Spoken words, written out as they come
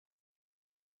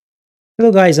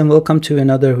Hello guys, and welcome to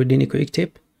another Houdini quick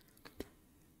tip.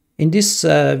 In this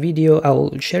video, I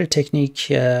will share a technique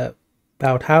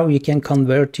about how you can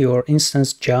convert your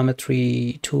instance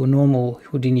geometry to normal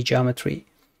Houdini geometry.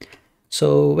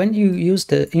 So when you use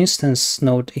the instance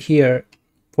node here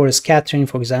for scattering,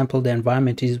 for example, the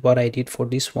environment is what I did for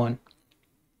this one.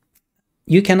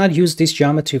 You cannot use this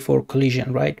geometry for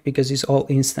collision, right? Because it's all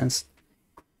instance.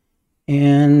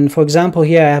 And for example,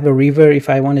 here I have a river. If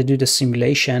I want to do the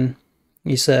simulation,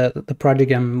 is the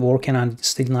project I'm working on is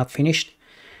still not finished,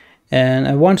 and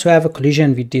I want to have a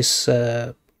collision with these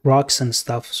rocks and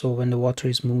stuff. So when the water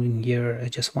is moving here, I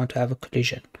just want to have a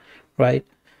collision, right?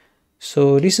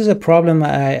 So this is a problem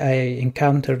I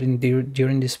encountered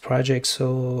during this project.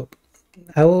 So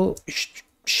I will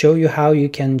show you how you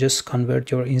can just convert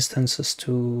your instances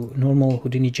to normal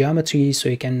Houdini geometry, so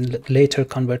you can later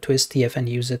convert to STF and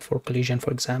use it for collision, for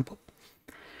example.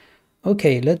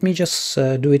 Okay, let me just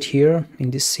do it here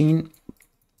in this scene.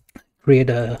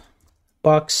 Create a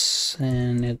box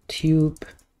and a tube,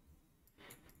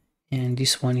 and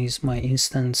this one is my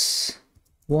instance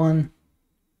 1,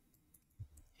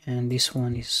 and this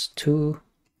one is 2,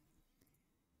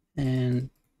 and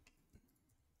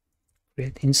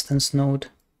create instance node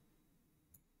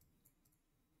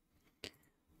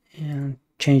and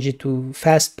change it to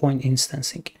fast point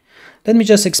instancing. Let me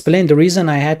just explain the reason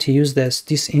I had to use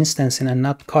this instancing and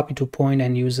not copy to point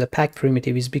and use a pack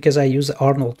primitive is because I use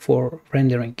Arnold for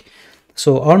rendering.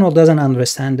 So Arnold doesn't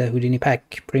understand the Houdini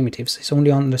pack primitives. It's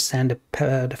only understand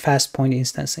the fast point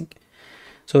instancing.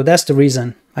 So that's the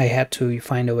reason I had to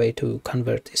find a way to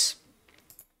convert this.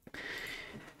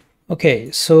 Okay,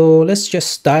 so let's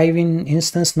just dive in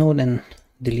instance node and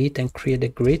delete and create a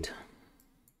grid.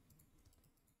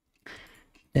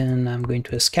 Then I'm going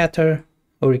to scatter.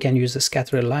 Or you can use the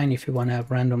scatter line if you want to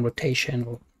have random rotation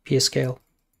or P scale.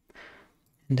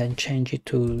 And then change it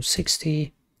to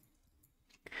 60.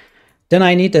 Then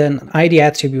I need an ID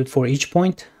attribute for each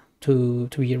point to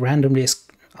be randomly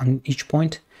on each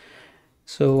point.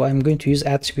 So I'm going to use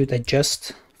attribute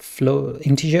adjust flow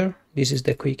integer. This is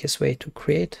the quickest way to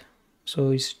create. So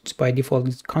it's by default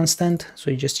it's constant. So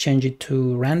you just change it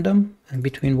to random and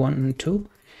between 1 and 2.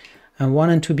 And 1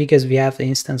 and 2 because we have the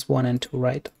instance 1 and 2,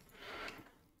 right?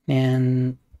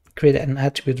 And create an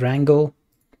attribute wrangle,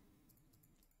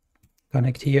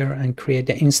 connect here and create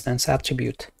the instance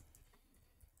attribute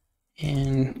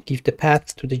and give the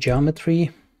path to the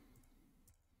geometry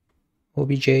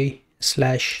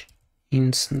obj/instance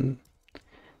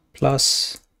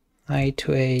plus I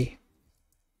to a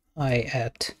I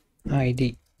at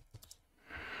id.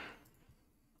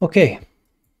 Okay,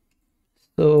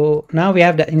 so now we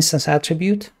have the instance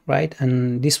attribute, right?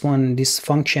 And this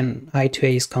function I to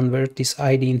a is convert this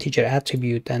id integer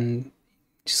attribute and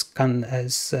just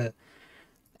as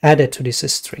added to this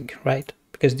string, right?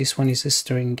 Because this one is a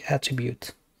string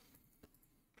attribute.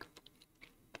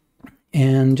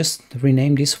 And just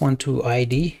rename this one to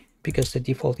id because the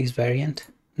default is variant.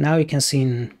 Now you can see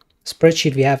in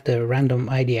spreadsheet we have the random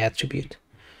id attribute.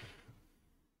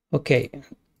 Okay.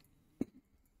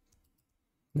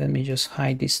 Let me just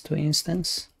hide this to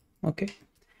instance. Okay.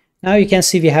 Now you can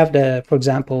see we have the, for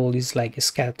example, is like a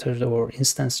scattered or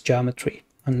instance geometry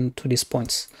on to these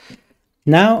points.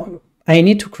 Now I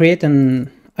need to create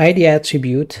an ID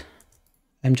attribute.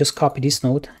 I'm just copy this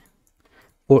node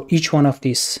for each one of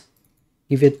these.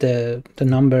 Give it the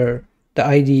number, the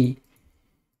ID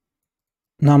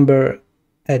number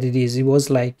that it is. It was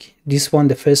like this one.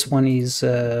 The first one is,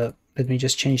 let me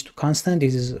just change to constant.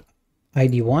 This is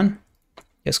ID 1.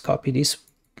 Just copy this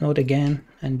node again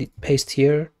and paste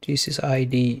here. This is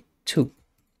ID 2.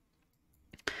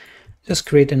 Just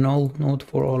create a null node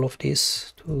for all of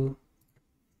this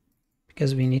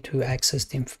because we need to access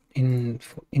them in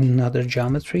another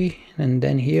geometry. And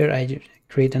then here I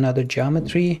create another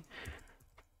geometry,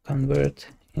 convert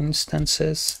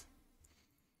instances,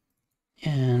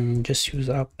 and just use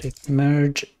object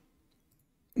merge,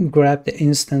 grab the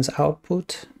instance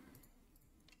output.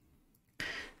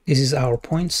 This is our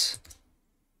points,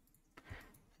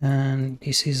 and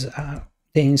this is the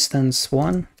instance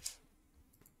 1.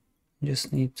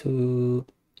 Just need to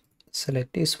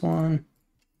select this one,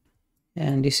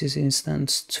 and this is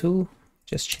instance 2.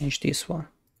 Just change this one.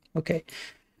 Okay.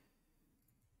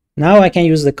 Now I can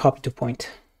use the copy to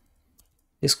point.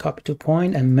 This copy to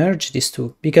point and merge these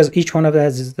two because each one of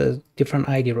that is the different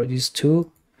ID. Right? This is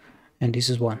 2, and this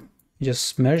is 1.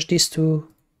 Just merge these two,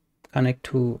 connect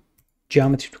to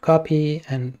geometry to copy,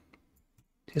 and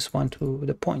this one to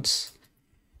the points.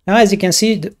 Now as you can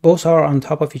see, both are on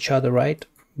top of each other, right?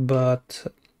 But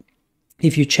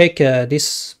if you check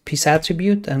this piece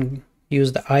attribute and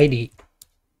use the ID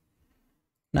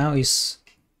now is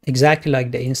exactly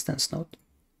like the instance node.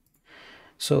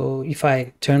 So if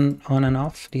I turn on and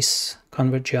off this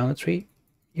convert geometry,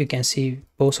 you can see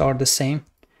both are the same.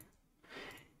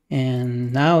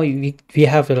 And now we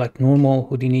have a like normal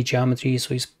Houdini geometry,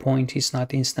 so his point is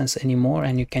not instance anymore,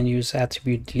 and you can use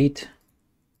attribute delete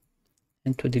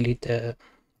and to delete the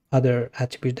other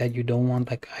attribute that you don't want,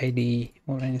 like ID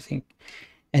or anything.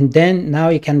 And then now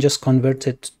you can just convert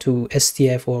it to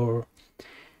STF or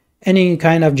any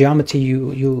kind of geometry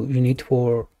you need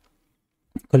for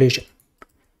collision.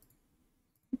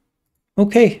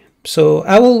 Okay, so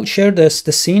I will share the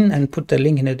scene and put the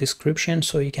link in the description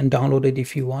so you can download it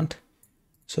if you want.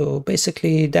 So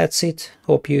basically that's it.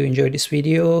 Hope you enjoyed this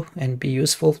video and be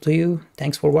useful to you.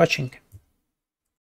 Thanks for watching.